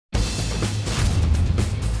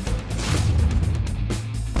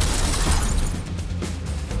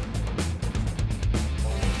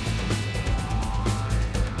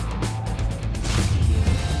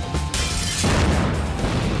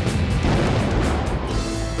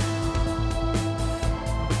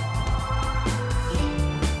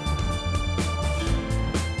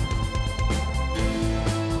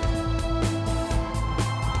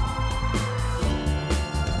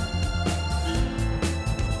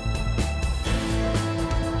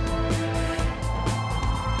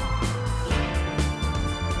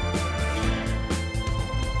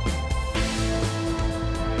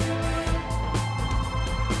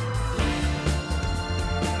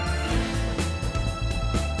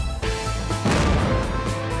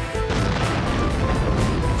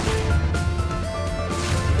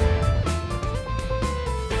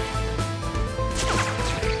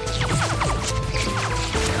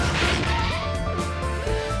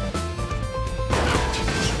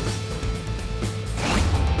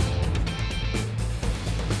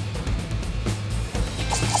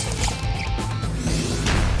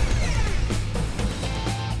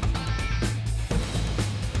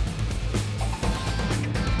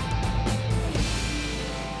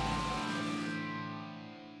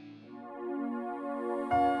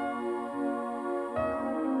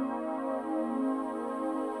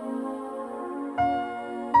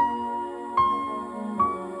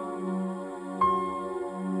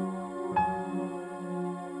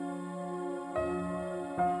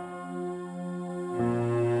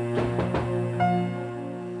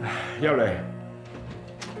入嚟。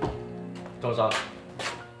莊生，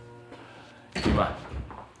點啊？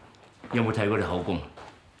有冇睇過你口供？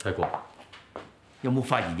睇過。有冇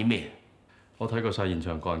發現啲咩？我睇過晒現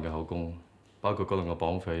場個人嘅口供，包括嗰兩個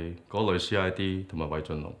綁匪、嗰女 CID 同埋韋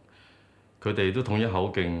俊龍，佢哋都統一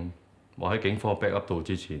口徑，話喺警方 back up 到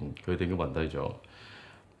之前，佢哋已經暈低咗。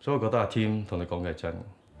所以我覺得阿添同你講嘅係真。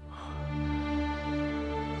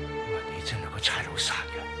你真係個差佬殺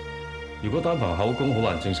嘅。如果單憑口供好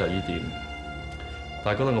難證實呢點，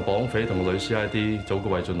但係嗰兩個綁匪同個女 CID 早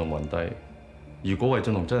過韋俊龍暈低。如果韋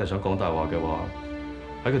俊龍真係想講大話嘅話，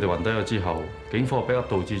喺佢哋暈低咗之後，警方 back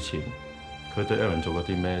up 到之前，佢對 Aaron 做過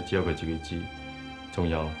啲咩，只有佢自己知。仲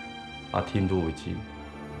有阿添都會知。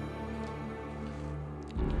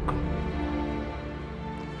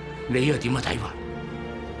你又點嘅睇法？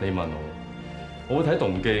你問我會睇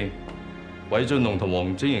動機。韋俊龍同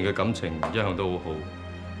黃晶瑩嘅感情一向都好好。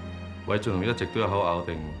韋俊龍一直都有口咬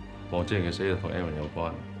定黃晶瑩嘅死就同 Aaron 有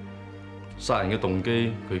關。殺人嘅動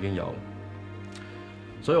機佢已經有，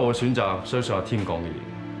所以我會選擇相信阿添講嘅嘢。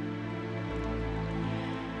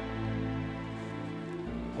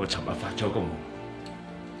我尋日發咗個夢，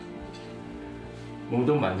夢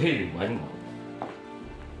到文希嚟揾我，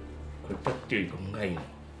佢不斷咁嗌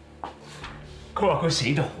我，佢話佢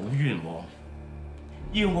死得好冤枉，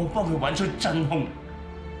要我幫佢揾出真兇。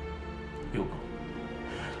彪哥，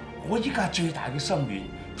我依家最大嘅心願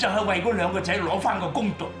就係為嗰兩個仔攞翻個公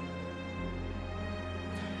道。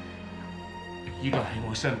依家喺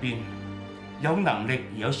我身邊有能力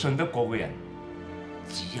而有信得過嘅人，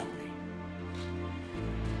只有你。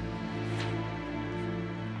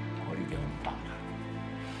我呢啲咁白眼，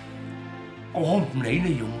我唔理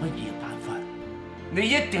你用乜嘢辦法，你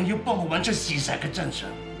一定要幫我揾出事實嘅真相。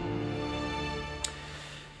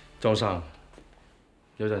莊生，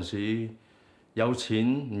有陣時有錢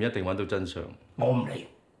唔一定揾到真相。我唔理，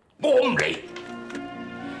我唔理。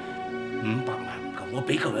500萬唔夠，我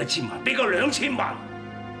俾夠1000萬，俾夠2000萬。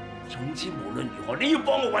總之無論如何，你要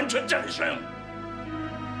幫我揾出真相。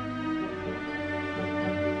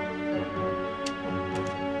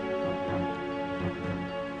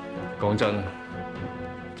講真，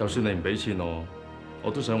就算你唔俾錢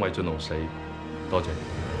我都想韋俊龍死。多謝。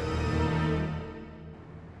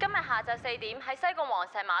今日下晝4點喺西貢黃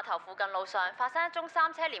石碼頭附近路上發生一宗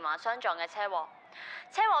3車連環相撞嘅車禍。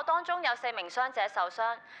車禍當中有4名傷者受傷，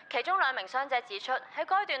其中2名傷者指出喺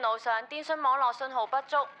該段路上電信網絡信號不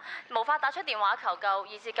足，無法打出電話求救，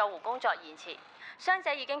以致救護工作延遲。傷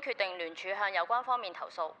者已經決定聯署向有關方面投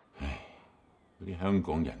訴。唉，嗰啲香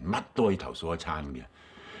港人乜都可以投訴一餐嘅，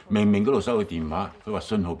明明嗰度收嘅電話，佢話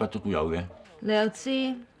信號不足都有嘅。你又知，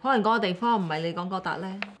可能嗰個地方唔係你講嗰笪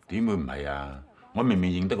咧？點會唔係啊？我明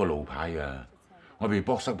明認得個路牌㗎，我被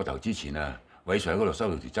剝濕個頭之前啊，韋 Sir 喺嗰度收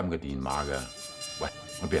到條針嘅電話㗎。喂，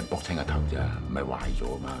我俾人剝清個頭咋，唔係壞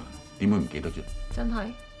咗啊嘛？點會唔記得啫？真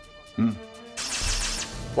係？嗯。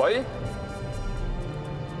喂？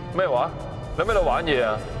咩話？你喺邊度玩嘢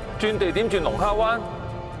啊？轉地點轉龍蝦灣？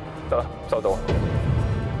得啦，收到。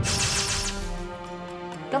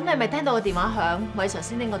咁你係咪聽到個電話響，韋 Sir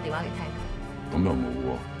先拎個電話嚟聽？咁又冇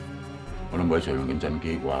喎，我諗韋 Sir 用緊震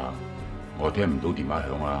機啩，我聽唔到電話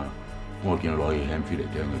響啊，我見到攞起 hand free 嚟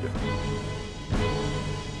聽嘅啫。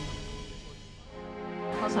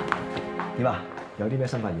Sir， 點啊？有啲咩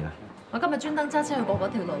新發現啊？我今日專登揸車去過嗰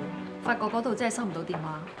條路，發覺嗰度真係收唔到電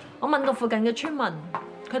話。我問過附近嘅村民，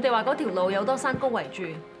佢哋話嗰條路有多山高圍住，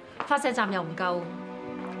發射站又唔夠，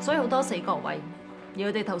所以好多死角位。而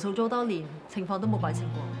佢哋投訴咗多年，情況都冇改善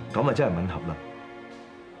過。咁啊真係吻合啦！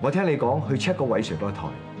我聽你講去 check 個韋 Sir 嗰台，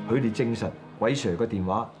佢哋證實韋 Sir 個電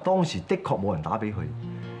話當時的確冇人打俾佢，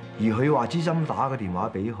而佢話資深打個電話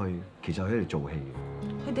俾佢，其實佢喺度做戲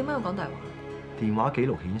嘅。佢點解要講大話？電話記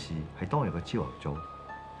錄顯示係當日嘅朝頭早，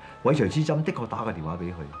韋 Sir 資深的確打個電話俾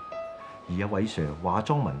佢，而阿韋 Sir 話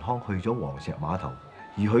莊文康去咗黃石碼頭，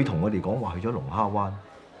而佢同我哋講話去咗龍蝦灣，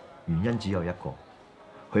原因只有一個，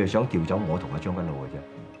佢係想調走我同阿將軍澳嘅啫。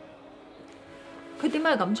佢點解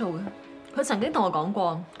要咁做嘅？佢曾經同我講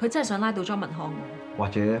過，佢真係想拉到莊文康。或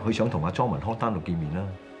者佢想同阿莊文康單獨見面啦。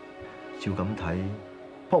照咁睇，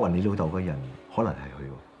不過你老豆嘅人可能係佢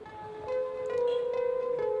喎。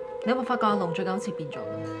你有冇發覺阿龍最近好似變咗？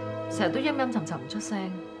成日都陰陰沉沉唔出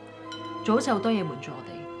聲，仲好似好多嘢瞞住我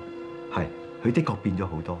哋。係，佢的確變咗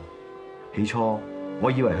好多。起初我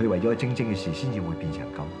以為佢為咗晶晶嘅事先至會變成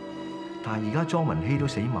咁，但係而家莊文熙都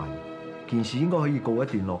死埋，件事應該可以告一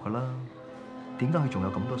段落㗎啦。點解佢仲有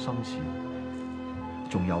咁多心事？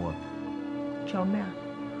仲有啊！仲有咩啊？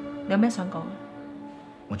你有咩想講？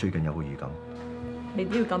我最近有個預感。你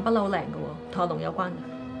啲預感不嬲好靈㗎喎，同阿龍有關㗎。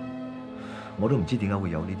我都唔知點解會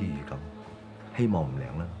有呢啲預感，希望唔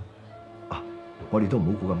靈啦。我哋都唔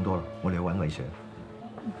好估咁多啦，我哋去揾偉 Sir。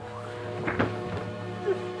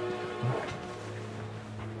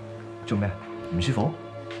做咩？唔舒服？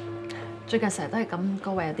最近成日都係咁，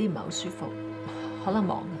個胃有啲唔係好舒服，可能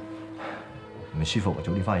忙。唔舒服，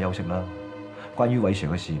早啲翻去休息啦。關於偉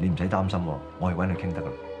Sir 嘅事，你唔使擔心喎，我去揾佢傾得噶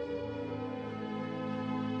啦。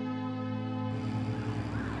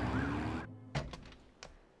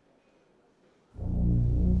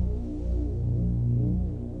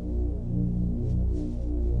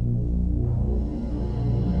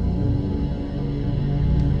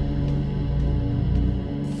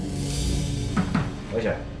偉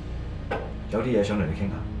Sir， 有啲嘢想同你傾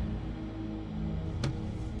下。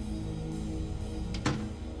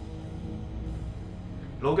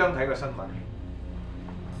老姜睇個新聞，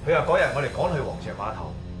佢話嗰日我哋趕去黃石碼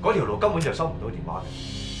頭，嗰條路根本就收唔到電話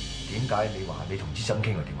嘅。點解你話你同資深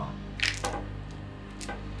傾個電話？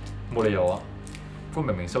冇理由啊！佢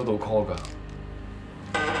明明收到 call 㗎，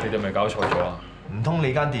你哋咪搞錯咗啊？唔通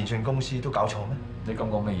你間電訊公司都搞錯咩？你咁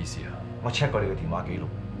講咩意思啊？我 check 過你嘅電話記錄，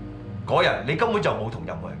嗰日你根本就冇同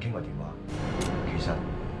任何人傾過電話。其實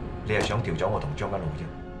你係想調走我同張家路啫。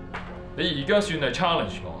你而家算係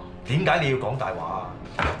challenge 我？點解你要講大話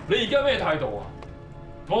啊？你而家咩態度啊？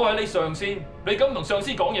我係你上司，你敢同上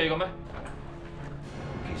司講嘢嘅咩？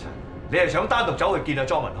其實你係想單獨走去見阿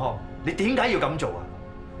莊文康，你點解要咁做啊？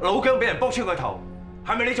老姜俾人卜穿個頭，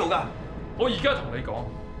係咪你做㗎？我而家同你講，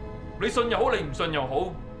你信又好，你唔信又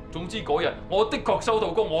好，總之嗰日我的確收到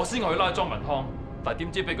工，我先去拉莊文康，但係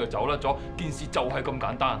點知俾佢走甩咗，件事就係咁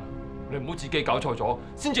簡單。你唔好自己搞錯咗，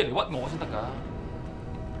先至嚟屈我先得㗎。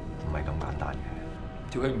唔係咁簡單嘅。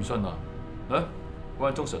條氣唔信啊？啊，嗰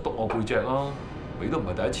日鐘 Sir 督我背脊咯，你都唔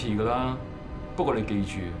係第一次㗎啦。不過你記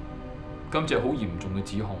住，今次係好嚴重嘅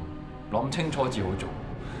指控，諗清楚至好做。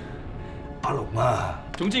阿龍啊，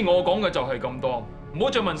總之我講嘅就係咁多，唔好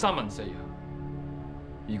再問三問四啊！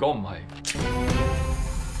如果唔係，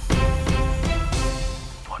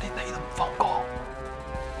我連你都唔放過。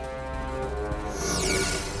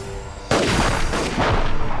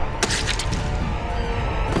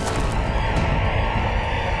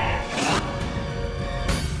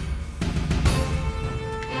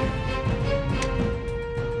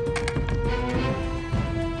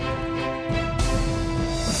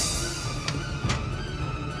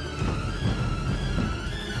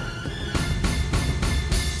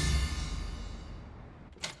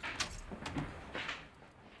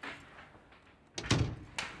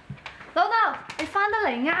老豆，你翻得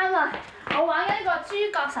嚟啱啦！我玩緊呢個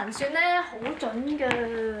諸葛神算咧，好準㗎。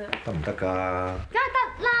得唔得㗎？梗係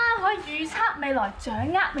得啦，可以預測未來，掌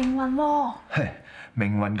握命運喎。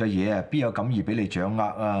命運嘅嘢啊，邊有咁易俾你掌握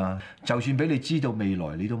啊？就算俾你知道未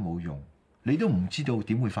來，你都冇用，你都唔知道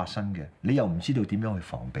點會發生嘅，你又唔知道點樣去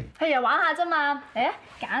防備。譬如玩下啫嘛，嚟啊，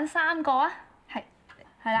揀3個啊，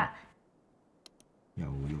係啦，又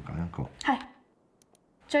要揀一個，係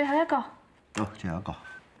最後一個。好，最後一個。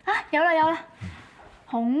啊，有啦！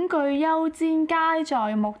恐懼憂煎皆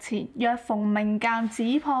在目前，若逢明鑑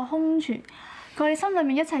只破空傳。佢哋心裏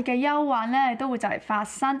面一切嘅憂患咧，都會就嚟發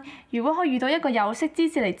生。如果可以遇到一個有識之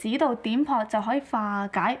士嚟指導點破，就可以化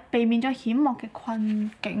解，避免咗險惡嘅困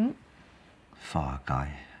境。化解，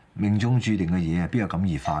命中注定嘅嘢啊，邊有咁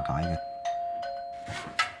易化解嘅？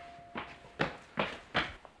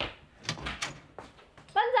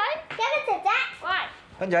斌仔，嘉嘉姐姐，喂，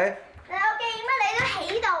斌仔。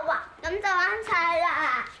咁就啱晒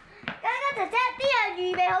啦！嘉嘉姐姐啲嘢預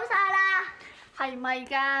備好晒啦，係咪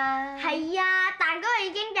㗎？係啊，蛋糕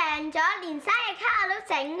已經訂咗，連生日卡都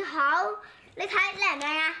整好。你睇靚唔靚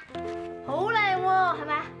啊？好靚喎，係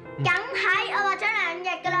咪啊？梗係，我畫咗2日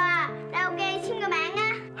㗎啦。你有記簽個名啊？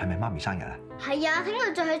係咪媽咪生日啊？係啊，聽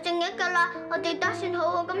日就係正日㗎啦。我哋打算好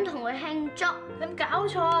好咁同佢慶祝。你有冇搞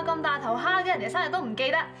錯啊？咁大頭蝦嘅人哋生日都唔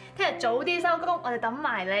記得，聽日早啲收工，我哋等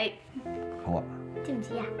埋你。好啊。知唔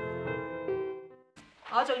知啊？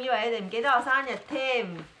我仲以為你哋唔記得我生日添，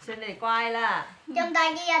算你哋乖啦。咁大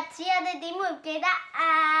嘅日子，我哋點會唔記得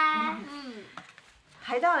啊？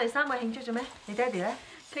係得我哋3個慶祝做咩？你爹哋咧？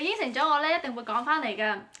佢應承咗我咧，一定會趕翻嚟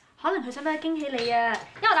㗎。可能佢想俾個驚喜你啊，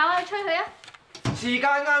因為我打翻去催佢啊。時間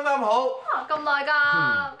啱啱好。咁耐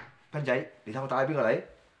㗎？斌仔，你睇我帶邊個嚟？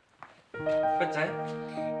斌仔。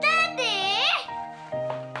爹哋，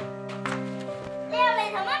你又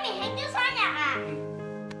嚟同媽咪慶祝生日啊？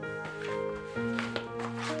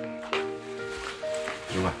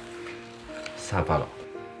點啊？生日快樂！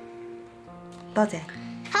多謝。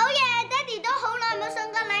好嘢，爹哋都好耐冇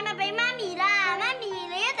送過禮物俾媽咪啦，媽咪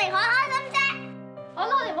你一定好開心啫。好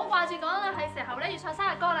啦，我哋唔好掛住講啦，係時候咧要唱生日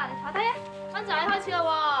歌啦，你坐低啊，斌仔開始啦喎。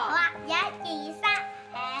好啊，1、2、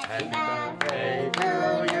3，Happy birthday to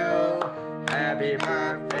you，Happy Happy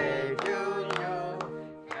birthday to you。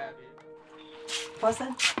火生，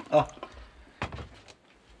哦，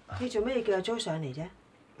你做乜嘢叫阿 Jo 上嚟啫？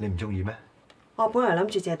你唔中意咩？我本來諗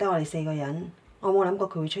住淨係得我哋4個人，我冇諗過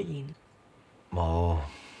佢會出現。冇，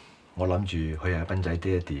我諗住佢係斌仔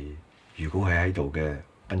爹哋，如果佢喺度嘅，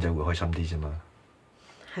斌仔會開心啲啫嘛。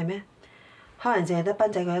係咩？可能淨係得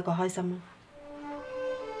斌仔佢一個開心咯。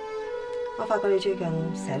我發覺你最近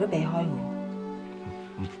成日都避開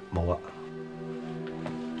我。冇啊。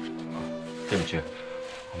對唔住啊，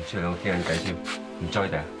我唔知兩個傾緊偈添，唔阻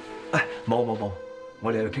你哋啊。冇，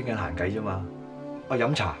我哋喺度傾緊閒偈啫嘛。我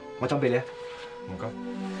飲茶，我斟俾你啊。唔該。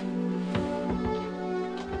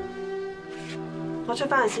我出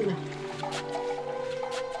翻去先啊。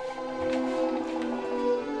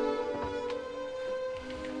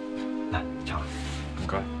嗱，茶。唔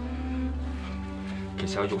該。其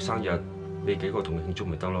實阿玉生日，你幾個同佢慶祝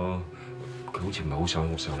咪得咯？佢好似唔係好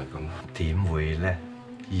想我上嚟咁。點會咧？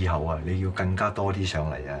以後啊，你要更加多啲上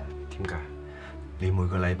嚟啊！點解？你每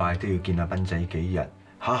個禮拜都要見阿斌仔幾日，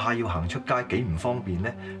下下要行出街幾唔方便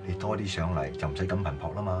咧？你多啲上嚟就唔使咁頻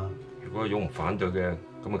撲啦嘛。如果阿玉唔反對嘅，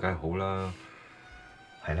咁啊梗係好啦。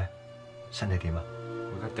係咧，身體點啊？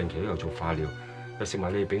我而家定期都有做化療，又食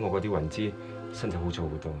埋你俾我嗰啲雲芝，身體好咗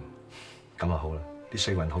好多。咁啊好啦，啲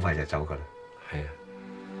衰運好快就走噶啦。係啊，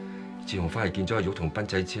自從翻嚟見咗阿玉同斌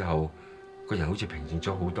仔之後，個人好似平靜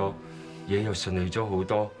咗好多。嘢又順利咗好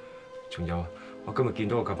多，仲有我今日見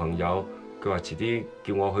到個舊朋友，佢話遲啲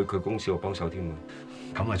叫我去佢公司度幫手添啊！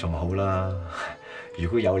咁啊仲好啦，如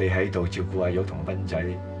果有你喺度照顧阿玉同斌仔，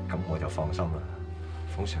咁我就放心啦。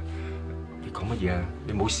馮 Sir，你講乜嘢啊？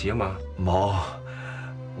你冇事啊嘛？冇，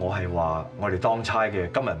我係話我哋當差嘅，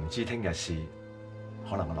今日唔知聽日事，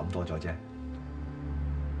可能我諗多咗啫。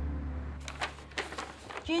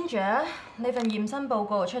娟姐，你份驗身報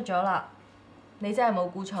告就出咗啦，你真係冇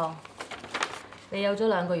估錯。你有咗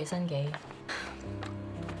2個月薪幾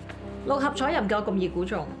？6合彩又唔夠咁易估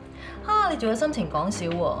中。你仲有心情講笑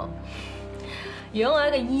喎？如果我係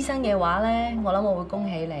一個醫生嘅話咧，我諗我會恭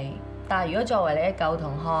喜你。但係如果作為你嘅舊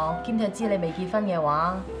同學，兼且知你未結婚嘅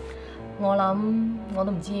話，我諗我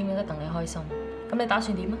都唔知應唔應該戥你開心。咁你打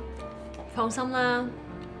算點啊？放心啦，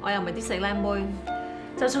我又唔係啲死靚妹，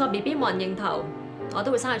就算個 BB 冇人認頭，我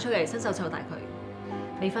都會生佢出嚟，親手湊大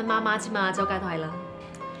佢。未婚媽媽之嘛，周街都係啦。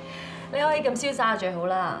你可以咁瀟灑就最好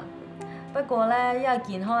啦。不過咧，一個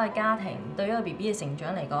健康嘅家庭對一個 BB 嘅成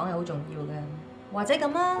長嚟講係好重要嘅。或者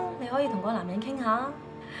咁啦，你可以同個男人傾下。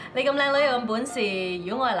你咁靚女又咁本事，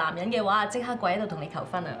如果我係男人嘅話，即刻跪喺度同你求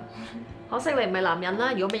婚啊！可惜你唔係男人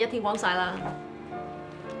啦，如果咪一天光晒啦。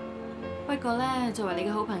不過咧，作為你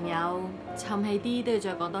嘅好朋友，沉氣啲都要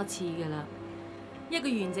再講多次㗎啦。一個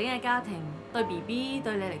完整嘅家庭對 BB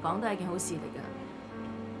對你嚟講都係件好事嚟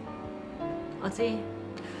㗎。我知。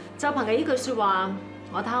就憑佢呢句説話，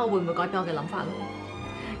我睇下我會唔會改變我嘅諗法咯。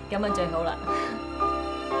咁樣最好啦。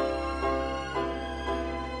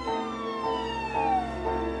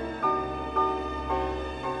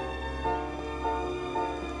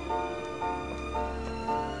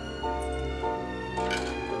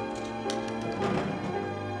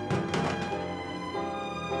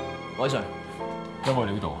偉 Sir，因為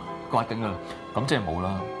你呢度刮緊啊，咁即係冇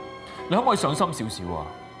啦。你可唔可以上心少少啊？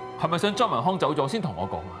係咪想莊文康走咗先同我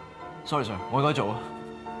講啊 ？Sorry Sir，我應該做啊。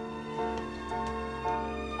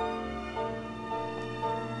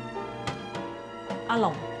阿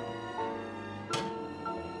龍，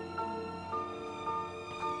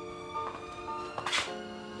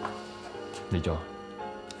嚟咗。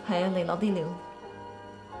係啊，嚟攞啲料。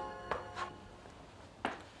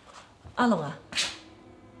阿龍啊，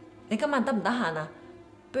你今晚得唔得閒啊？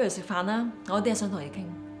不如食飯啦，我有啲嘢想同你傾。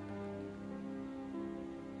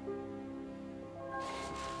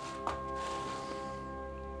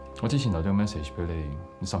我之前留咗個 message 俾你，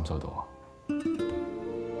你收唔收到啊？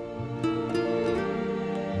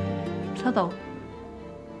收到。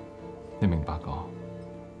你明白個？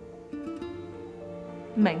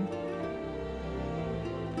明。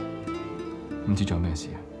唔知仲有咩事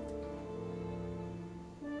啊？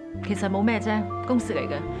其實冇咩啫，公事嚟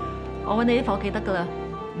嘅。我揾你啲夥計得㗎啦，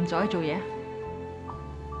唔阻你做嘢。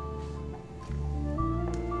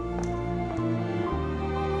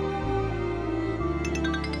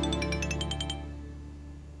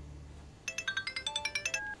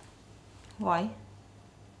喂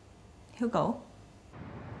 ，Hugo，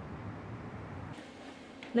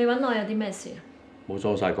 你揾我有啲咩事啊？冇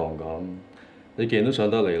裝晒槓咁，你既然都上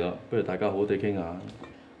得嚟啦，不如大家好好地傾下。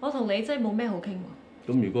我同你真係冇咩好傾喎。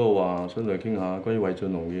咁如果我話想同你傾下關於韋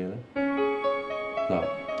俊龍嘅嘢咧，嗱，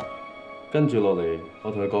跟住落嚟，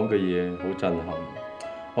我同你講嘅嘢好震撼，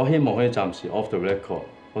我希望可以暫時 off the record，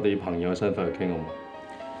我哋以朋友嘅身份去傾好嘛？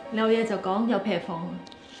你有嘢就講，有撇放。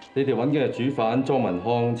你哋揾嘅係主犯莊文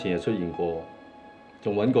康，前日出現過，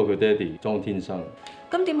仲揾過佢爹哋莊天生。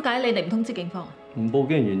咁點解你哋唔通知警方啊？唔報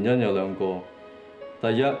警嘅原因有兩個。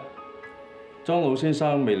第一，莊老先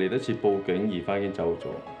生未嚟得切報警，疑犯已經走咗。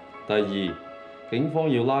第二，警方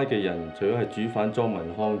要拉嘅人除咗係主犯莊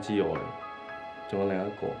文康之外，仲有另一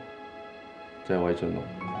個，就係韋俊龍。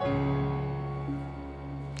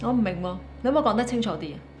我唔明喎，你可唔可以講得清楚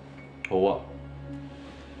啲啊？好啊，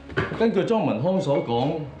根據莊文康所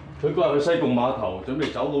講，佢嗰日去西貢碼頭準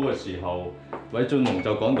備走佬嘅時候，韋俊龍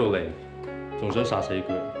就趕到嚟，仲想殺死佢。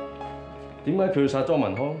點解佢要殺莊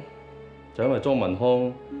文康？就因為莊文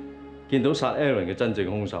康見到殺 Aaron 嘅真正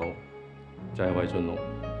兇手就係韋俊龍。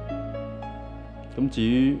咁至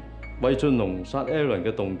於韋俊龍殺 Aaron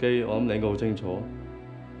嘅動機，我諗你應該好清楚，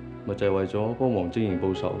咪就係為咗幫黃晶瑩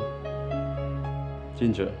報仇。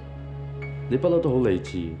天長，你不嬲都好理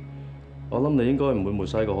智，我諗你應該唔會抹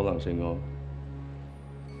殺個可能性咯。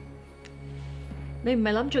你唔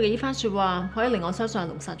係諗住嘅呢番説話可以令我相信阿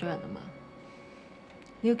龍殺咗人啊嘛？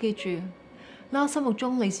你要記住，喺我心目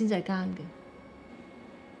中你先至係奸嘅。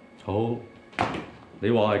好，你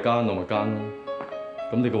話係奸我咪奸咯。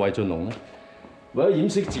咁你個韋俊龍咧，為咗掩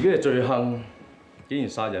飾自己嘅罪行，竟然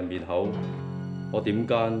殺人滅口，我點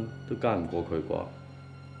奸都奸唔過佢啩？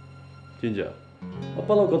天長，我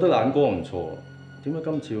不嬲覺得眼光唔錯，點解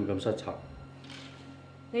今次會咁失策？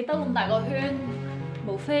你兜咁大個圈，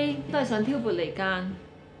無非都係想挑撥離間，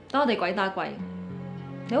等我哋鬼打鬼。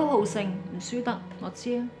你好好勝，唔輸得，我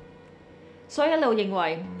知啊。所以一路認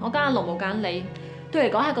為我奸阿龍冇揀你，對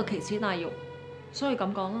嚟講係個奇恥大辱，所以咁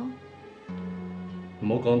講咯。唔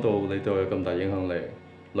好講到你對我有咁大影響力，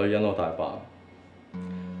女人我大把。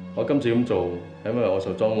我今次咁做係因為我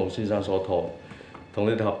受莊老先生所託，同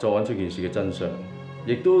你哋合作揾出件事嘅真相，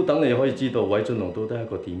亦都等你可以知道韋俊龍到底係一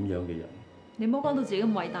個點樣嘅人。你唔好講到自己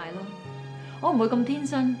咁偉大咯，我唔會咁天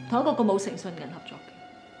真同一個咁冇誠信嘅人合作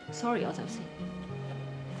嘅。Sorry， 我就先。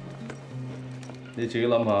你自己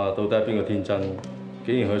諗下，到底係邊個天真，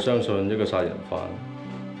竟然去相信一個殺人犯？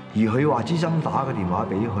而佢話知心打個電話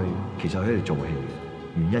俾佢，其實佢喺度做戲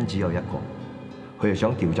嘅，原因只有一個，佢係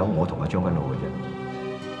想調走我同阿將軍澳嘅啫。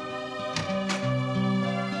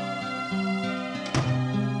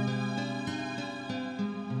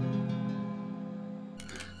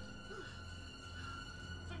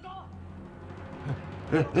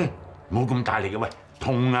冇咁大力嘅喂，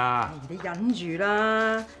痛啊！你忍住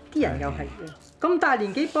啦，啲人又係嘅，咁大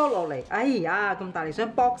年紀剝落嚟，哎呀，咁大力想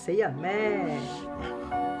剝死人咩？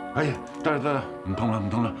哎呀，得啦得啦，唔痛啦唔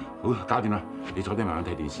痛啦，好搞掂啦，你坐低慢慢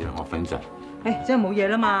睇電視啦，我瞓陣。誒，真係冇嘢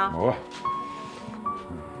啦嘛。好啊。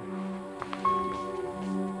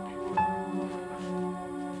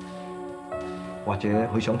或者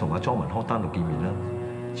佢想同阿莊文康單獨見面啦。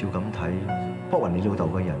照咁睇，剝暈你老豆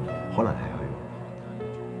嘅人可能係佢。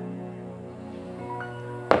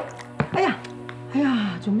哎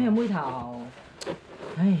呀，做咩妹頭？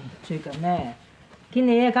唉，最近咧見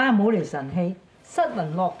你啊，梗係冇嚟神氣，失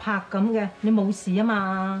魂落魄咁嘅，你冇事啊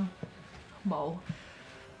嘛？冇，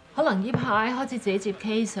可能呢排開始自己接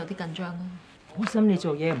case 有啲緊張咯。好心你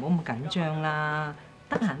做嘢唔好咁緊張啦，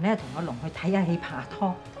得閒咧同阿龍去睇下戲拍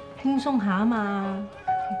拖，輕鬆下啊嘛。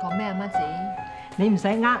你講咩啊，媽子？你唔使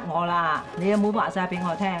呃我啦，你有冇話晒俾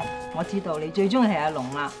我聽？我知道你最中意係阿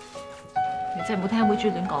龍啦。你真係唔好聽妹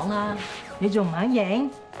豬亂講啦。你仲唔肯認？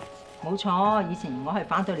冇錯，以前我係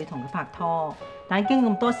反對你同佢拍拖，但係經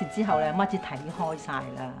咁多事之後咧，媽子睇開晒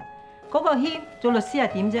啦。嗰個謙做律師係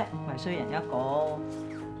點啫？係衰人一個。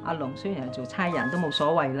阿龍雖然係做差人都冇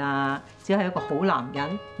所謂啦，只係一個好男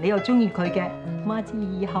人。你又中意佢嘅，媽子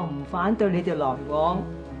以後唔反對你哋來往。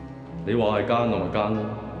你話係奸我咪奸咯。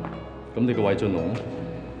咁你個韋俊龍咧，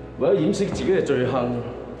為咗掩飾自己嘅罪行，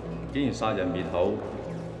竟然殺人滅口，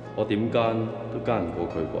我點奸都奸唔過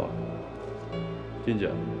佢啩？娟姐，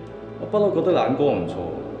我不嬲覺得眼光唔錯，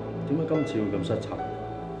點解今次會咁失策？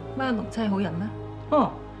乜阿龍真係好人咩？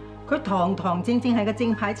哦，佢堂堂正正係個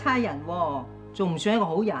正牌差人喎，仲唔算係一個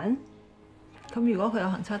好人？咁如果佢有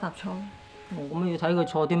行差踏錯，我咁要睇佢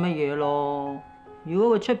錯啲乜嘢咯。如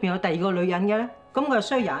果佢出邊有第二個女人嘅咧，咁佢係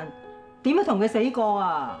衰人，點樣同佢死過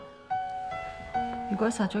啊？如果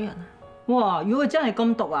殺咗人啊？哇！如果佢真係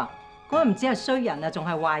咁毒啊，咁唔止係衰人啊，仲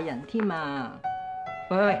係壞人添啊！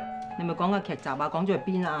喂喂，你咪講個劇集啊，講咗去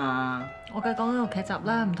邊啊？我梗係講緊個劇集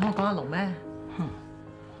啦，唔通我講阿龍咩？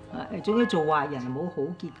誒，總之做壞人係冇好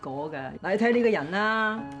結果㗎。嗱，你睇呢個人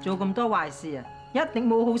啦，做咁多壞事啊，一定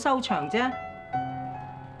冇好收場啫。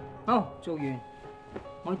好，做完，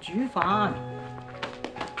我煮飯。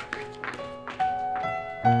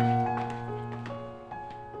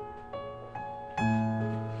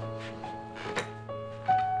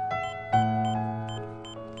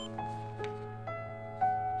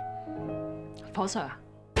火 Sir 啊！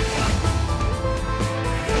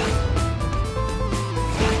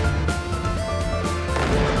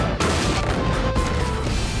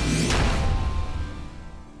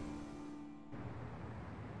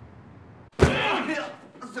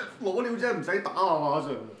攞料啫，唔使打啊嘛，阿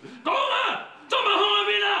Sir。講啊！莊文康喺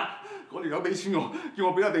邊啊？嗰條友俾錢我，叫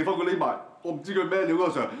我俾個地方佢匿埋，我唔知佢咩料嗰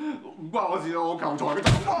Sir， 唔關我事啊，我求財嘅啫。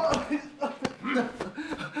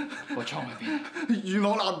個倉喺邊？元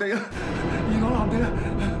朗南地啊，元朗南地啊！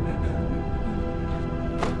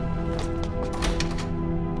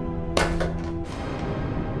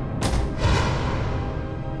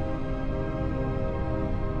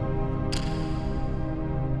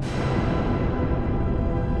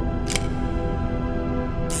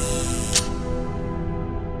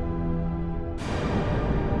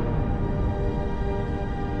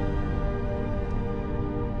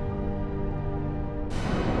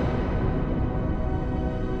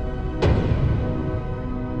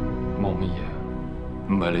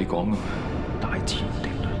唔係你講嘅咩？大自然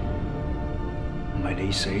定律，唔係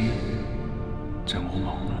你死就我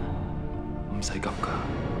亡啦。唔使急㗎，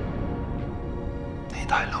你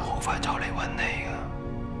大佬好快就嚟揾你㗎。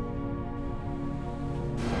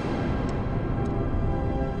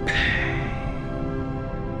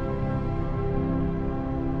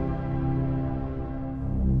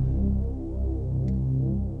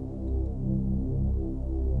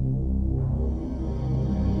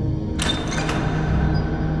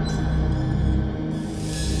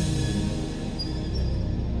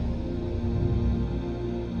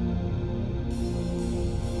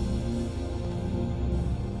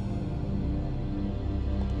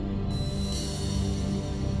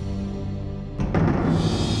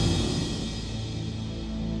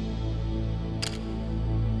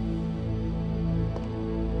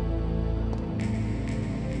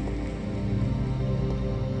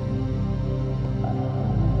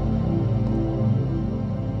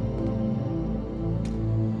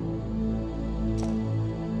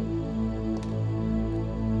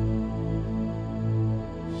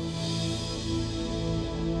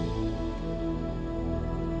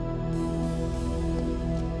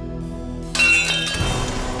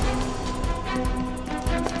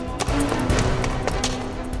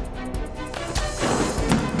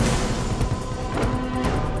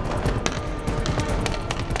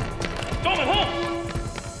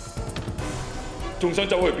仲想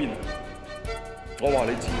走去邊啊？我話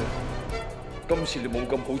你知啊，今次你冇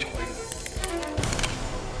咁好彩嘅。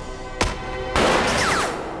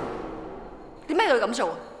點解佢咁做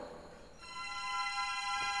啊？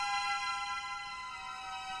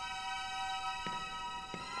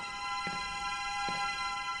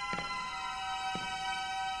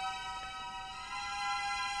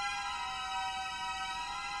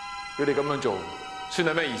佢哋咁樣做，算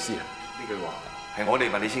係咩意思啊？呢句話係我哋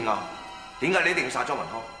問你先啱。點解你一定要殺莊文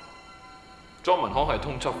康？莊文康係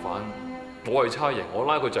通緝犯，我係差人，我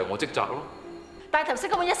拉佢就係我職責咯。但係頭先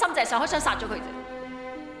根本一心就係想開槍殺咗佢啫。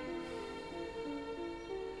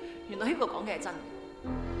原來 Hugo 講嘅係真嘅，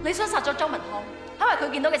你想殺咗莊文康，係因為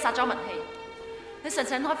佢見到嘅殺莊文熙。你上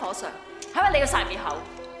次開火 Sir，係因為你要殺滅口，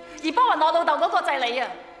而幫我老豆嗰個就係你啊！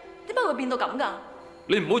點解會變到咁㗎？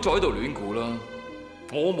你唔好再喺度亂估啦，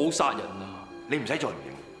我冇殺人啊！你唔使再唔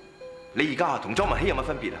認，你而家同莊文熙有乜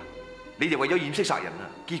分別啊？你哋為咗掩飾殺人啊，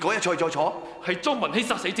結果一錯再錯。係莊文熙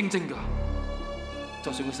殺死晶晶㗎，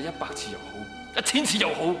就算佢死100次又好，1000次又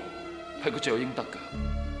好，係佢罪有應得㗎。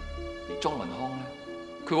而莊文康咧，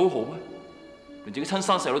佢好好咩？連自己親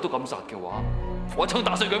生細佬都咁殺嘅話，我一槍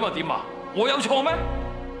打碎佢咪點啊？我有錯咩？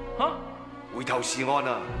嚇！回頭是岸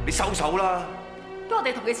啊！你收手啦！不如我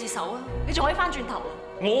哋同佢自首啊！你仲可以翻轉頭啊！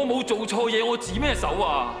我冇做錯嘢，我自咩手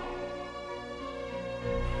啊？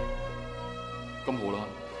咁好啦。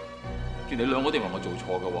既然你兩個都認為我做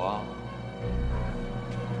錯嘅話，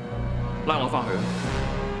拉我翻去啊！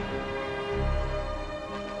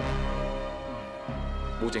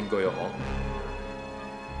冇證據啊！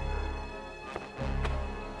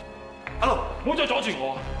阿龍，唔好再阻住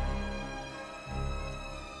我！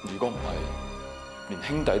如果唔係，連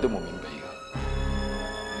兄弟都冇面俾㗎。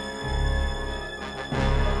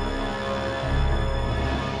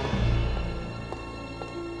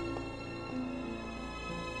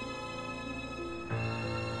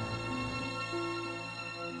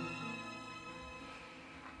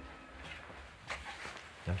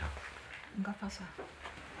唔該，法 Sir。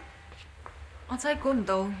我真係估唔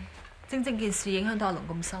到晶晶件事影響到阿龍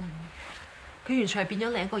咁深，佢完全係變咗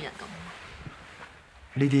另一個人咁。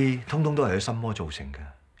呢啲通通都係佢心魔造成嘅。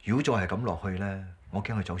如果再係咁落去咧，我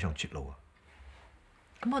驚佢走上絕路啊！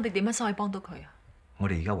咁我哋點樣先可以幫到佢啊？我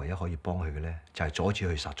哋而家唯一可以幫佢嘅咧，就係阻止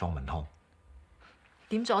佢殺莊文康。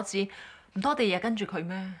點阻止？唔多我哋日跟住佢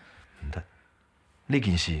咩？唔得，呢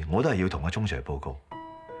件事我都係要同阿鐘 Sir 報告，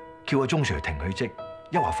叫阿鐘 Sir 停佢職，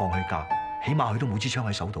一話放佢假，起碼佢都冇支槍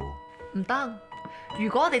喺手度。唔得，如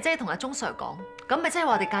果我哋真係同阿鐘 Sir 講，咁咪即係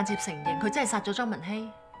話我哋間接承認佢真係殺咗莊文希。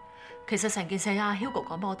其實成件事阿 Hugo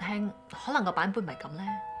講俾我聽，可能個版本唔係咁咧。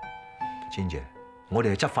千姐，我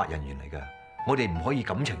哋係執法人員嚟㗎，我哋唔可以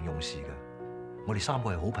感情用事㗎。我哋3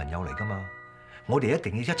個係好朋友嚟㗎嘛，我哋一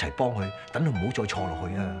定要一齊幫佢，等佢唔好再錯落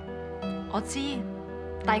去啊！我知，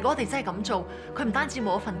但係如果我哋真係咁做，佢唔單止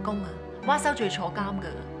冇咗份工啊，挖收仲要坐監㗎。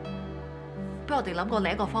不如我哋諗過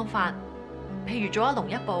另一個方法，譬如早一龍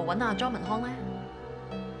一步揾阿莊文康咧。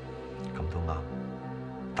咁都啱，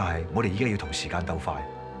但係我哋而家要同時間鬥快，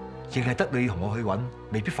淨係得你同我去揾，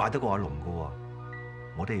未必快得過阿龍㗎喎。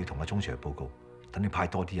我都要同阿鐘 Sir 報告，等你派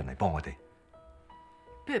多啲人嚟幫我哋。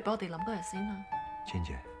不如俾我哋諗多日先啦。千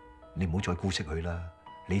姐，你唔好再姑息佢啦，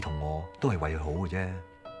你同我都係為佢好嘅啫。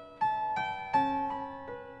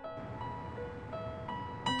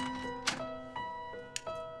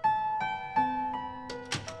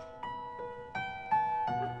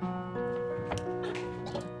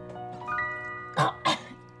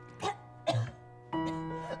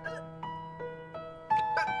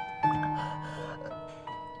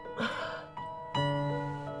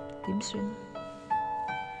點算？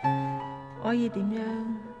可以點樣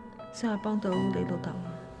先係幫到你老豆？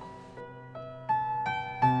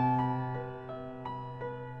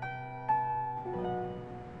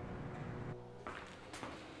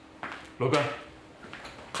老姜，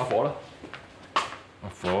阿火啦？阿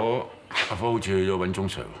火好似去咗揾鐘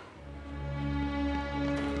Sir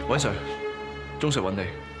喎。Sir，鐘 Sir 揾你。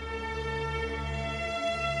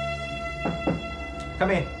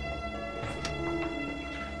Come in。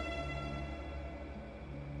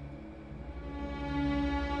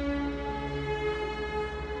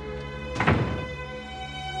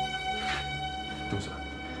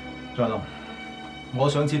張龍，我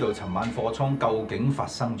想知道尋晚貨倉究竟發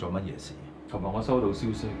生咗乜嘢事？尋日我收到消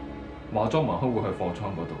息，話莊文康會去貨倉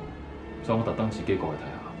嗰度，所以我特登自己過去睇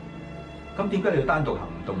下。咁點解你要單獨行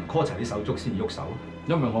動，call 齊啲手足先喐手？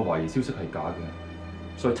因為我懷疑消息係假嘅，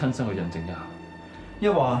所以親身去印證一下。一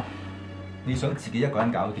話你想自己一個人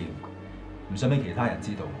搞掂，唔想俾其他人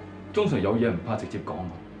知道。通常有嘢唔怕直接講。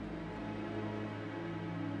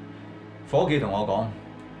伙計同我講。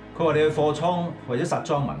佢話你去貨倉為咗殺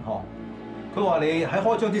莊文康，佢話你喺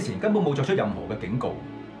開張之前根本冇作出任何嘅警告。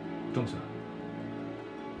鐘 Sir，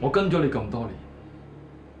我跟咗你咁多年，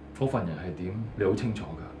我份人係點，你好清楚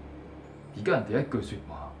㗎。而家人哋一句説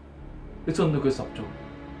話，你信到佢十足，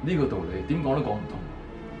呢個道理點講都講唔通。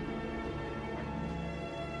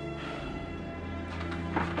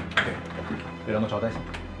你兩個坐低先，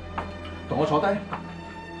同我坐低。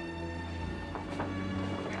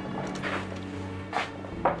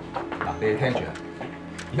你哋聽住啊！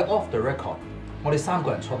而家 off the record， 我哋3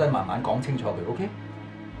個人坐低慢慢講清楚佢 ，OK？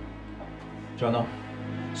 John，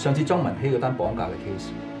 上次莊文希嗰單綁架嘅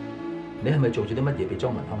case， 你係咪做咗啲乜嘢俾莊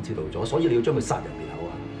文康知道咗？所以你要將佢殺人滅口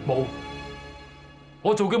啊？冇，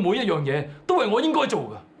我做嘅每一樣嘢都係我應該做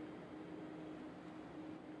嘅。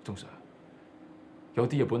鐘 Sir， 有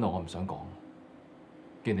啲嘢本來我唔想講，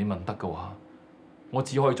既然你問得嘅話，我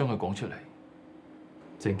只可以將佢講出嚟。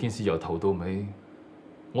成件事由頭到尾。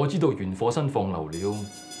我知道元火身放流料，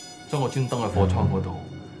所以我專登去貨倉嗰度，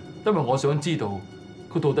因為我想知道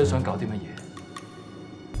佢到底想搞啲乜嘢。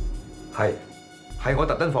係我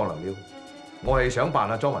特登放流料，我係想扮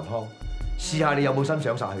阿莊文康，試下你有冇心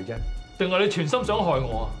想殺佢啫。定係你全心想害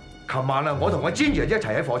我啊？琴晚啊，我同阿 Gigi 一齊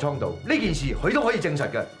喺貨倉度，呢件事佢都可以證實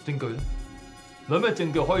嘅。證據咧？有咩證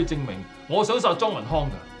據可以證明我想殺莊文康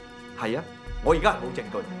㗎？係啊，我而家係冇證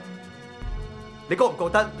據。你覺唔覺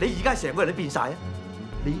得你而家成個人都變晒啊？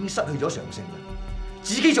你已經失去咗常性啦，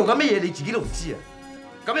自己做緊乜嘢你自己都唔知啊！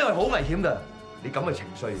咁樣係好危險㗎，你咁嘅情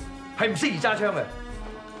緒係唔適宜揸槍嘅。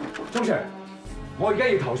鐘 Sir， 我而家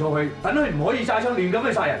要投訴佢，等佢唔可以揸槍亂咁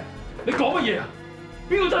去殺人。你講乜嘢啊？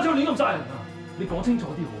邊個揸槍亂咁殺人啊？你講清楚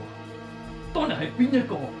啲好啊！當日係邊一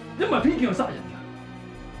個因為偏見去殺人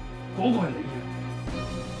㗎？嗰個係你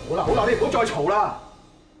啊！好啦，你唔好再嘈啦！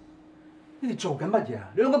你哋做緊乜嘢啊？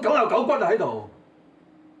你兩個狗咬狗骨啊喺度！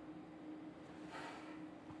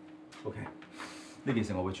 OK， 呢件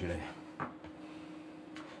事我會處理。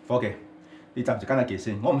伙計，你暫時跟阿傑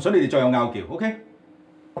先，我唔想你哋再有拗撬。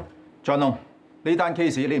OK，John Long， 呢單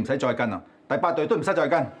case 你唔使再跟啦，第8隊都唔使再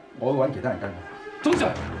跟，我會揾其他人跟。鐘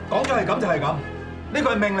Sir， 講咗係咁就係咁，呢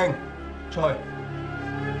個係命令，出去。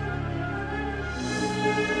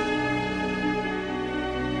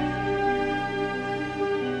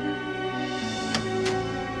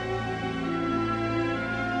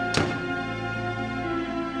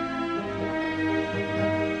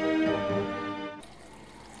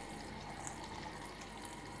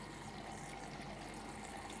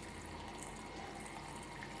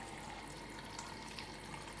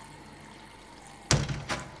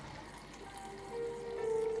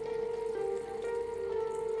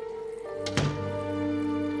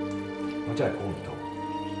我真係估唔到，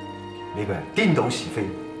你個人顛倒是非，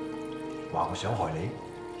話我想害你，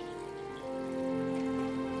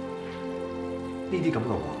呢啲咁嘅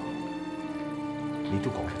話，你都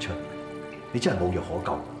講得出，你真係無藥可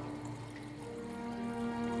救。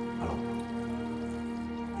阿龍，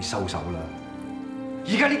你收手啦！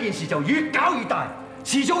而家呢件事就越搞越大，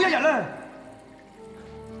遲早一日咧，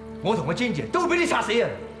我同個 Gigi 都會俾你殺死啊！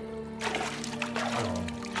阿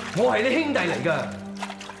龍，我係你兄弟嚟㗎，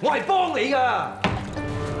我係幫你㗎。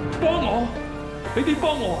幫我？你點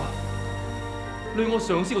幫我啊？你我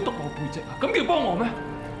上司個督我背脊啊，咁叫幫我咩？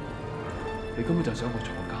你根本就係想我坐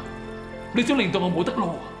監，你想令到我冇得撈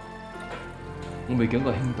啊！我未見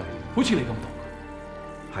過兄弟好似你咁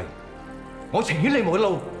毒。係，我情願你冇得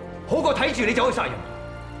撈，好過睇住你走去殺人。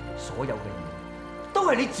所有嘅嘢都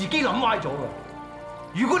係你自己諗歪咗㗎。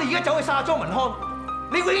如果你而家走去殺莊文康，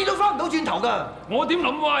你永遠都翻唔到轉頭㗎。我點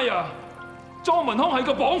諗歪啊？莊文康係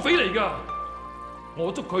個綁匪嚟㗎，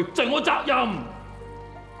我捉佢就係我責任。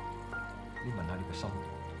你問下你個心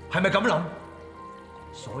係咪咁諗？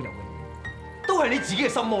所有嘅嘢都係你自己嘅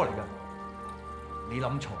心魔嚟㗎。你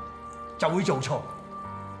諗錯就會做錯，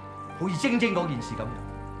好似晶晶嗰件事咁樣，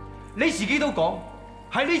你自己都講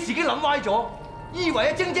係你自己諗歪咗，以為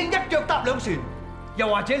阿晶晶一腳踏兩船，又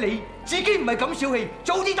或者你自己唔係咁小氣，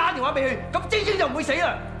早啲打電話俾佢，咁晶晶就唔會死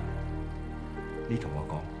啦。你同我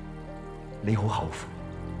講，你好後悔，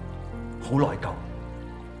好內疚，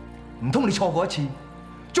唔通你錯過一次，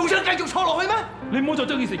仲想繼續錯落去咩？你唔好再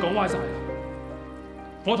將件事講歪晒啦！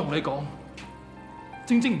我同你講，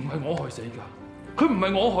晶晶唔係我害死㗎，佢唔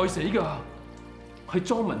係我害死㗎，係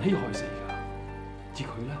莊文熙害死㗎。而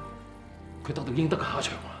佢咧，佢得到應得嘅下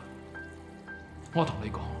場啦。我同你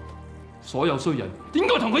講，所有衰人應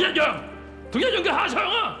該同佢一樣，同一樣嘅下場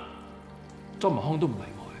啊！莊文康都唔例外。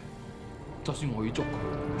就算我要捉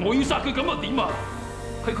佢，我要殺佢，咁又點啊？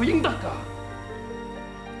係佢應得㗎。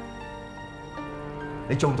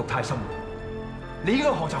你中毒太深，你應該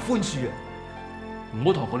學習寬恕啊！唔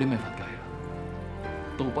好同我啲咩佛計啦，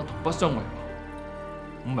道不同不相為謀。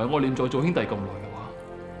唔係我念在做兄弟咁耐嘅話，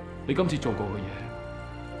你今次做過嘅嘢，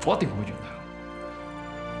我一定會原諒。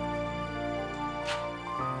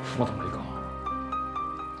我同你講，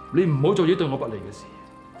你唔好做嘢對我不利嘅事。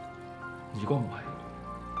如果唔係，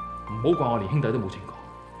唔好怪我連兄弟都冇情過。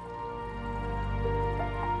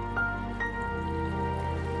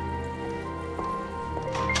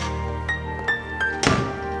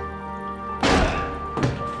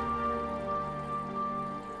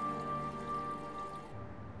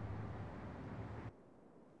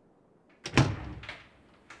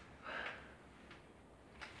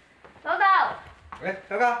老豆，誒，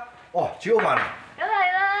家家，哦，煮好飯啦。梗係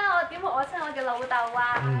啦，我點會我親我嘅老豆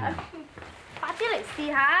啊？快啲嚟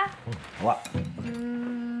試下。好啊。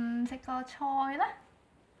食個菜啦。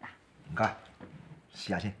唔該，試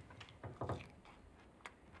下先。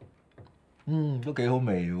都幾好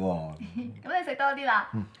味喎。咁你食多啲啦。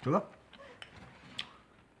做啦。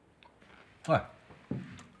喂，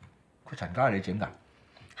個陳家係你整㗎？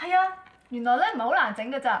係啊，原來咧唔係好難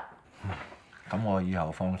整㗎咋。咁我以後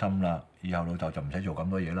放心啦，以後老豆就唔使做咁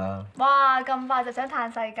多嘢啦。哇！咁快就想嘆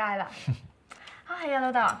世界啦！係啊，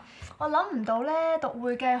老豆，我諗唔到咧，讀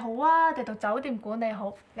會計好啊，定讀酒店管理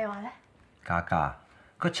好？你話咧？家家，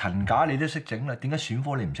個陳架你都識整啦，點解選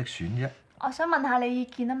科你唔識選啫？我想問下你意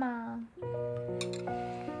見啊嘛。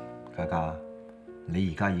家家，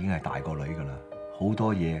你而家已經係大個女㗎啦，好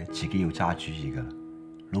多嘢自己要揸主意㗎。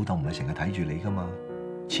老豆唔係成日睇住你㗎嘛，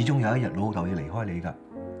始終有一日老豆要離開你㗎。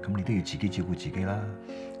咁你都要自己照顧自己啦。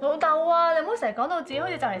老豆啊，你唔好成日講到自己好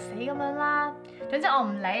似就嚟死咁樣啦。總之我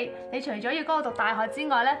唔理，你除咗要幫我讀大學之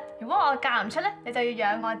外咧，如果我嫁唔出咧，你就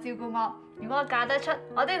要養我照顧我；如果我嫁得出，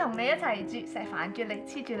我都要同你一齊住，成日煩住你，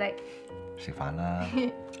黐住你。食飯啦。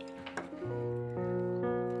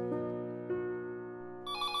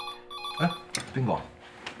邊個？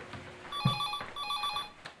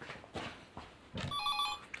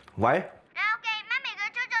喂？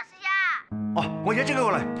哦，我而家即刻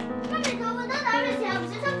過嚟。媽咪同我都打嘅時候唔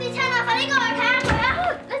小心跌親啦，快啲過嚟睇下佢啊！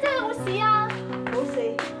你真係冇事啊？冇事。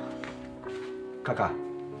家家，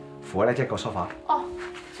扶我呢隻個梳化。哦，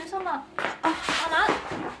小心啊！啊，慢慢。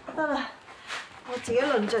得啦，我自己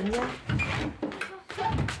論盡啫。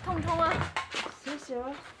痛唔痛啊？少少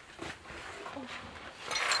啦。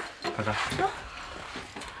家家，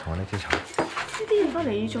同我呢隻茶。呢啲應該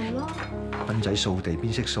你做啦。斌仔掃地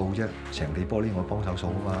邊識掃啫，成地玻璃我幫手掃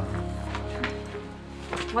啊嘛。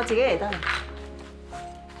我自己嚟得。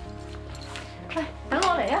喂，等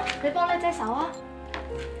我嚟啊！你幫呢姐手啊！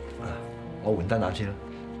我換燈膽先啦。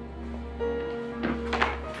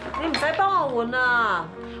你唔使幫我換啊，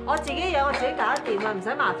我自己有，我自己搞得掂啊，唔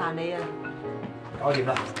使麻煩你啊。搞掂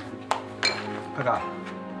啦。嘉嘉，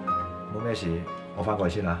冇咩事，我翻過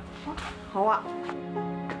去先啦。好啊。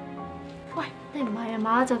喂，你唔係啊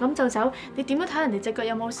嘛？就咁就走？你點樣睇人哋隻腳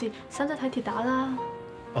有冇事？使唔使睇鐵打啦？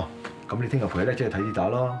哦，咁你聽日陪咧，即係睇啲打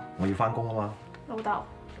咯。我要翻工啊嘛。老豆，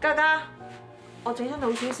嘉嘉，我整親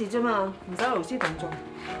老小事啫嘛，唔使勞師動眾。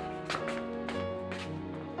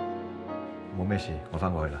冇咩事，我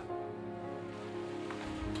翻過去啦。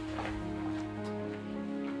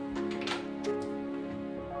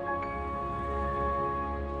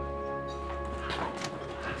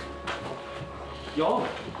有。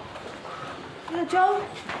阿 Jo，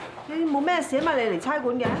 你冇咩事啊嘛？你嚟差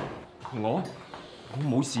館嘅？我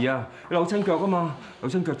冇事啊，你扭親腳啊嘛，扭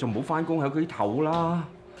親腳就唔好翻工，喺屋企唞啦。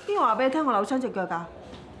邊個話俾你聽我扭親隻腳㗎？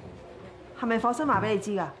係咪火生話俾你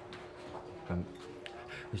知㗎？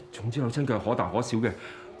總之扭親腳可大可小嘅，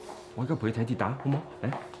我而家陪你睇跌打，好唔好？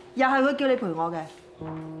誒？又係佢叫你陪我嘅。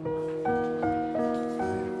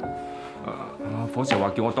火 Sir 話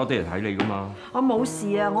叫我多啲嚟睇你㗎嘛。我冇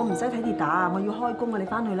事啊，我唔使睇跌打，我要開工啊！你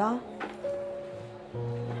翻去啦。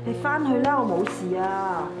你翻去啦，我冇事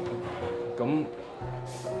啊。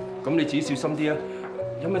咁你自己小心啲啊！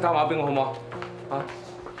有咩打電話俾我好唔好啊？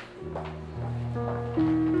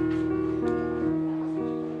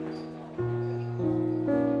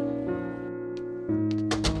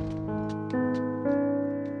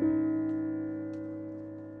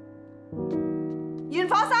袁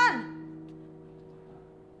火生，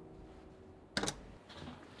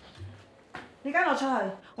你跟我出去，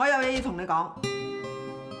我有嘢要同你講。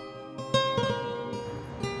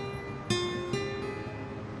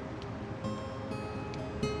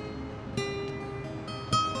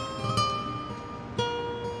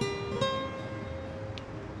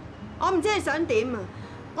我唔知你想點啊！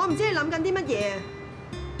我唔知你諗緊啲乜嘢。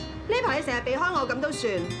呢排你成日避開我咁都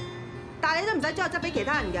算，但係你都唔使將我執俾其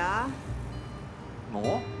他人㗎。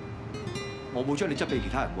我冇將你執俾其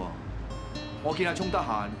他人喎。我見阿聰得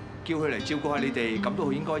閒，叫佢嚟照顧下你哋，咁都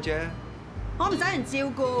好應該啫。我唔使人照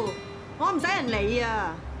顧，我唔使人理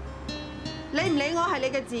啊！理唔理我係你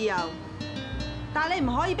嘅自由，但係你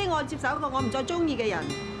唔可以逼我接受一個我唔再中意嘅人。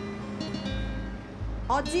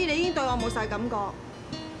我知你已經對我冇晒感覺，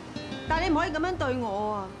但係你唔可以咁樣對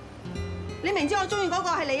我啊！你明知我中意嗰個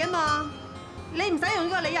係你啊嘛，你唔使用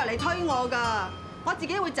呢個理由嚟推我㗎，我自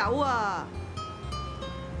己會走啊！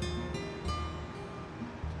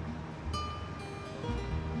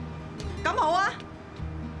咁好啊！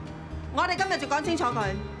我哋今日就講清楚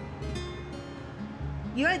佢。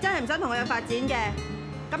如果你真係唔想同我有發展嘅，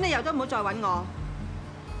咁你以後都唔好再揾我，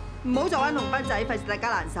唔好再揾龍斌仔，費事大家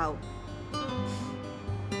難受。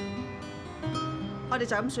我哋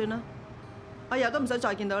就咁算啦，我以後都唔想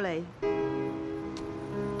再見到你。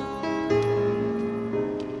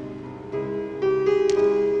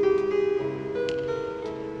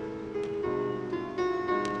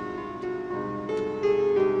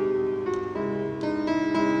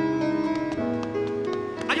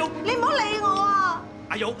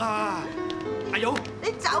阿玉啊，阿玉，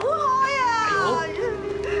你走開啊！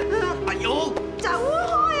阿玉，走開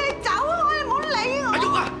啊！你走開，你唔好理我。阿玉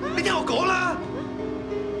啊，你聽我講啦。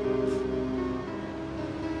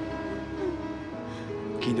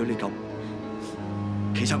見到你咁，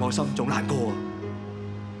其實我心仲難過啊！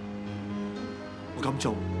我咁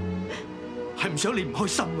做係唔想你唔開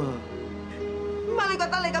心啊！乜你覺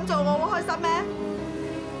得你咁做我會開心咩？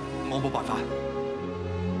我冇辦法，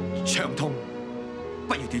長痛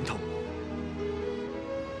不如短痛。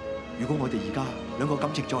如果我哋而家兩個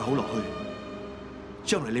感情再好落去，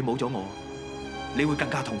將來你冇咗我，你會更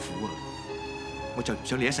加痛苦啊！我就唔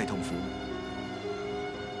想你一世痛苦。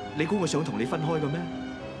你估我想同你分開嘅咩？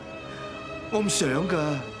我唔想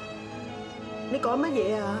㗎。你講乜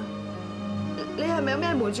嘢啊？你係咪有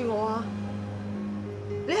咩瞞住我啊？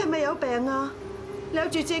你係咪有病啊？你有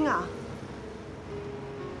絕症啊？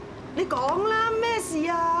你講啦，咩事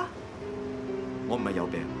啊？我唔係有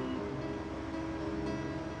病，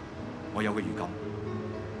我有個預感，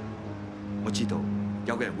我知道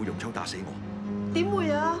有個人會用槍打死我。點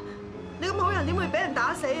會啊？你咁好人點會俾人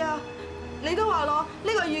打死啊？你都話咯，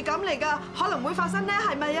呢個預感嚟㗎，可能會發生咧，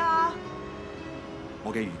係咪啊？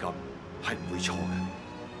我嘅預感係唔會錯嘅。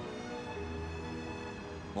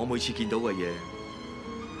我每次見到嘅嘢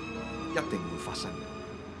一定會發生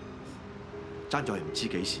嘅，爭在唔知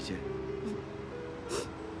幾時啫。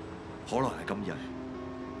可能係今日，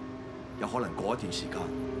有可能過一段時間，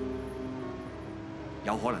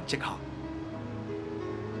有可能即刻。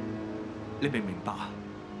你明唔明白啊？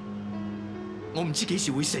我唔知幾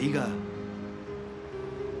時會死㗎，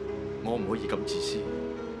我唔可以咁自私，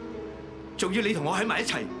仲要你同我喺埋一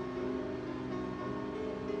齊。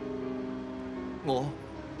我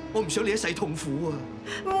唔想你一世痛苦啊！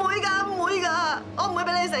唔會㗎，唔會㗎，我唔會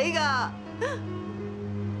俾你死㗎。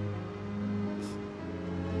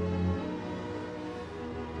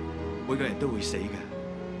每個人都會死㗎，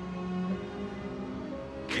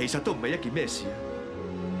其實都唔係一件咩事啊！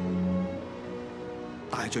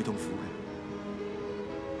但係最痛苦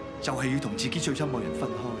嘅，就係要同自己最親愛人分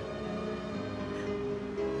開。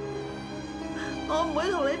我唔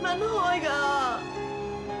會同你分開㗎。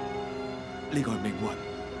呢個係命運，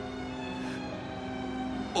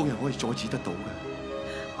冇人可以阻止得到嘅。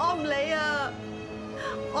我唔理啊，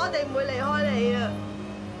我一定唔會離開你啊！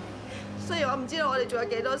雖然我唔知道我哋仲有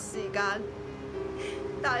幾多時間，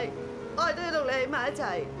但係我係都要同你喺埋一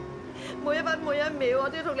齊，每一分每一秒我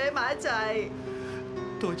都要同你喺埋一齊。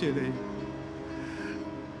多謝你，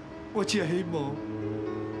我只係希望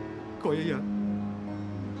嗰一日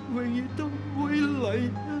永遠都唔會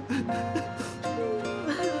嚟。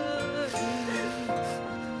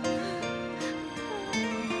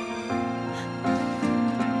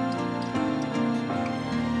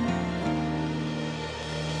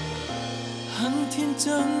很天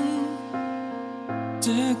真，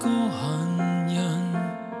這個閒人，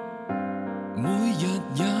每日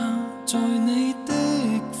也在你的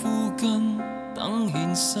附近等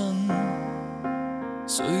現身。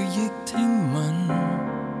誰亦聽聞，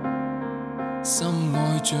深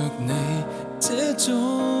愛着你這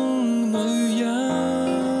種女人，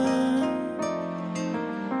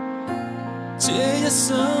這一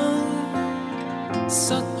生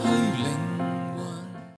失